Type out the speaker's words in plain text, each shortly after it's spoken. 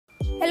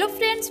Hello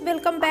friends,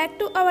 welcome back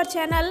to our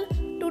channel.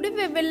 Today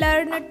we will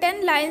learn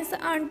 10 lines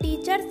on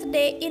Teachers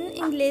Day in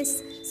English.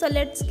 So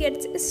let's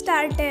get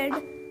started.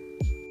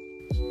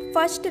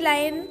 First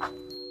line.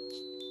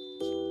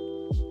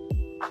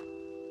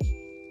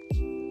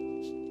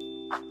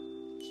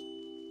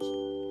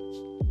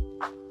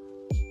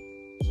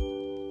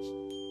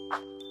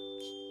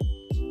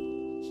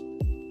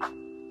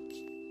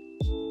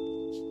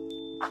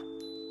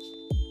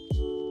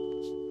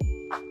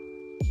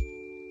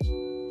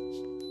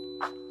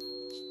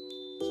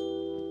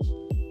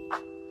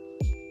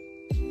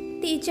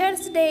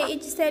 Teachers Day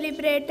is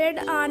celebrated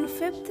on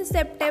 5th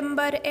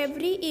September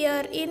every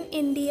year in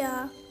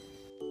India.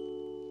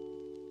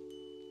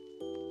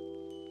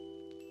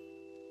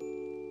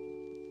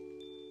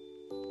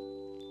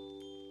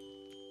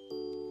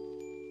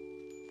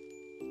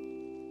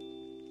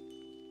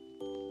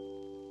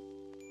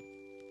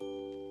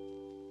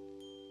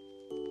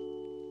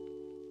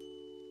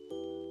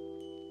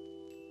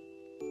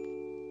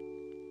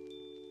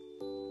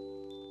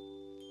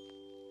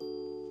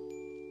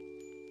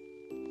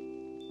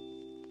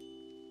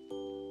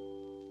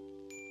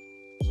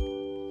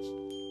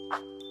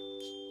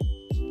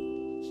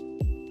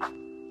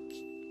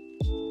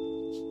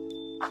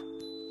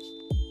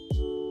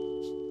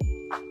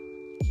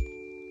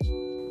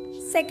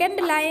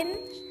 Second line,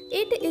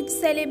 it is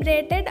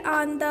celebrated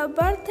on the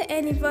birth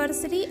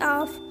anniversary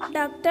of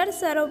Dr.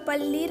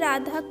 Sarvepalli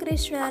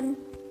Radhakrishnan.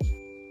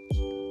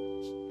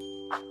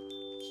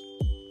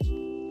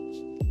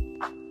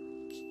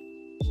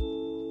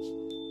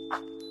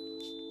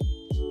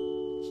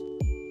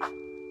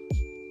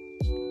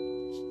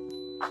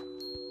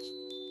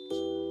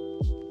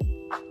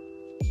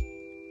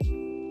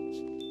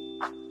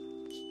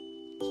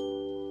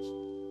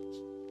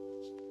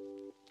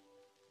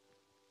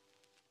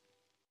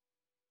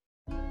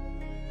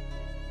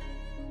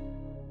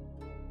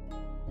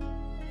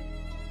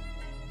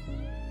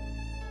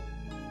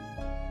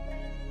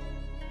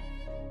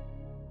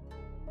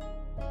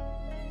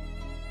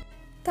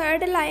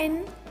 Third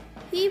line,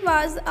 he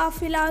was a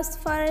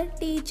philosopher,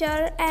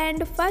 teacher,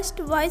 and first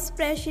Vice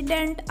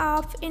President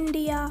of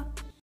India.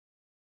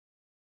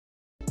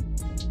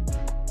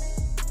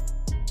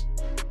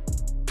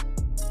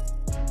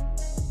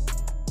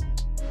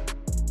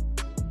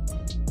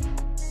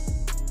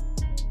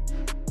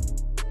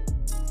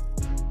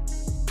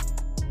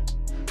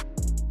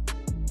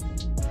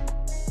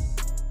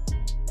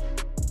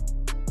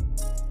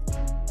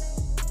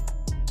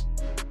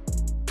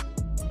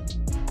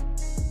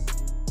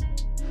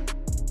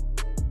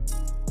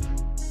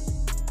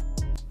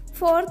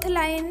 Fourth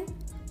line,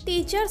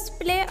 teachers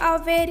play a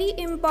very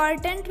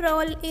important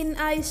role in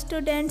a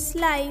student's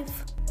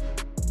life.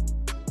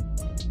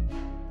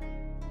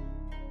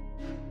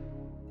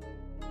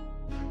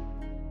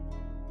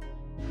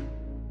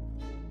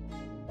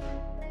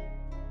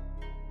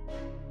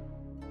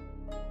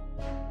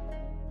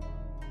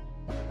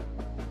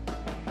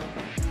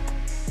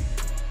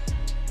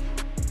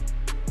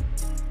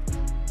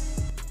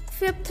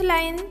 Fifth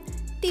line,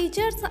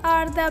 teachers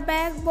are the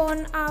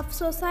backbone of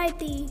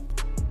society.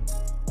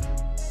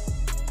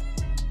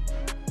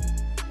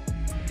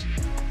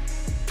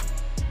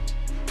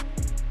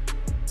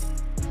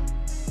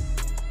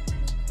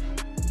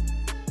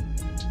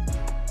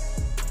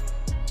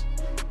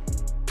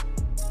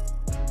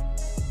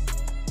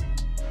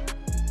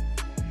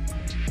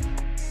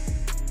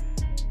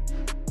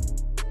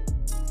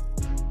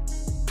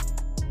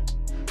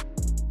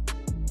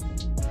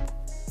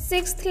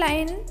 Sixth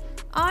line,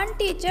 on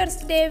Teachers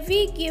Day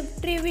we give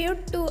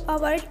tribute to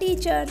our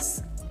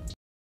teachers.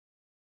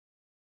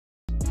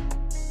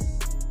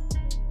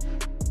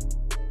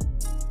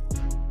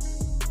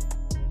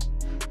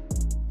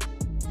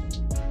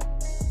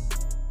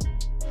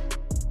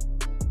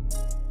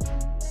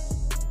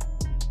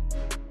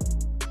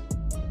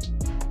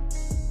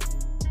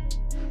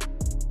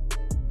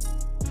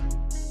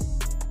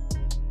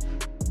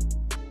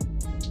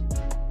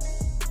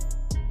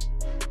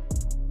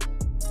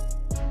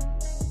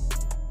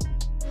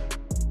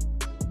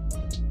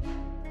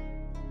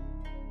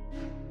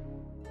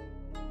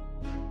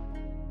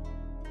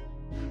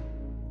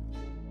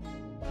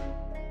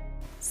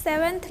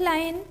 Seventh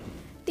line,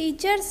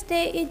 Teachers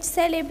Day is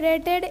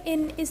celebrated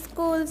in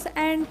schools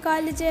and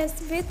colleges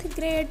with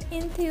great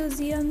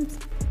enthusiasm.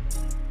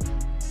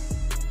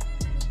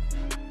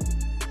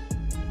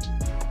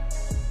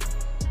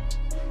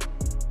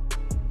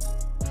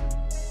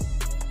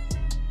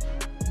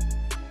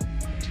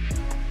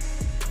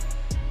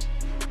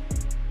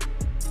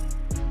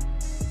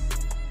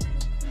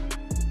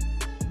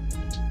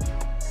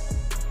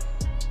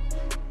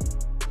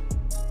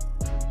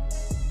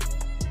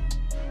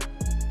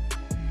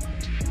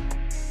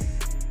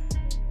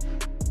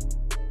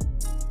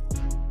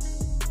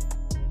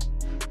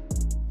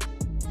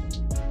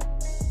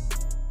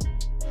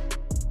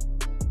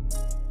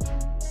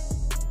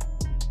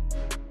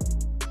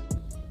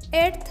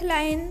 Eighth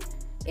line,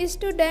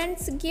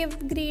 students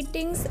give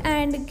greetings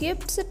and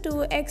gifts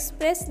to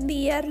express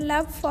their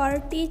love for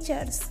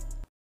teachers.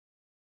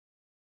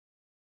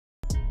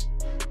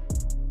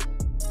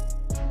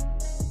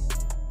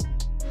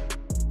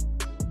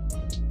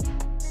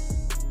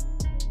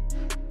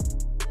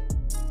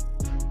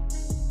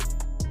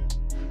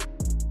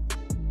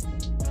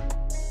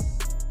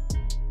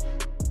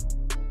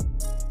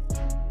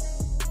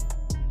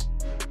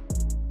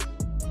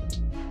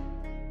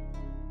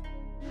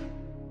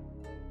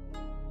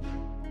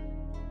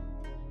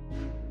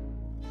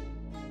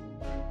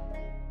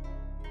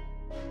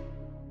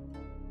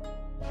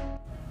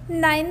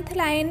 Ninth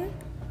line.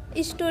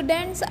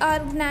 Students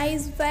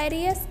organize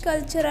various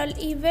cultural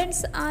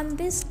events on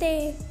this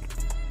day.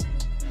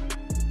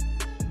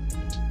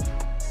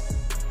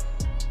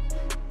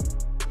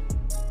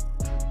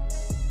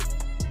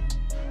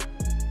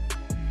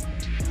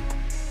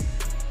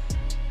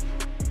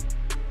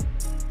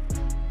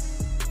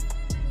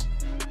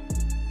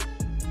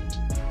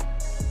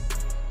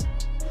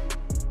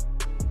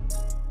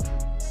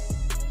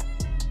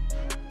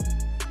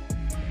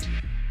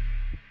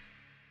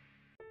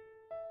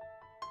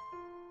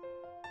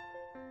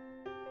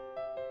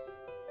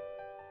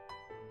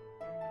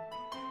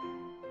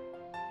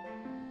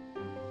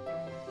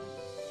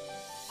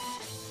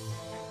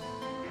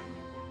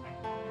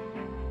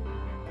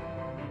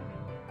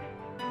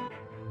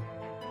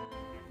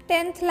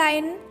 10th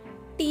line.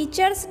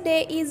 Teachers'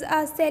 Day is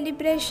a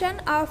celebration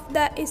of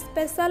the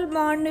special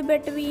bond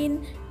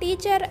between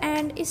teacher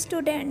and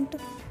student.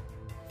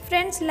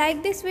 Friends,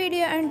 like this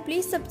video and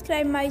please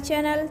subscribe my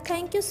channel.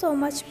 Thank you so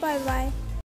much. Bye bye.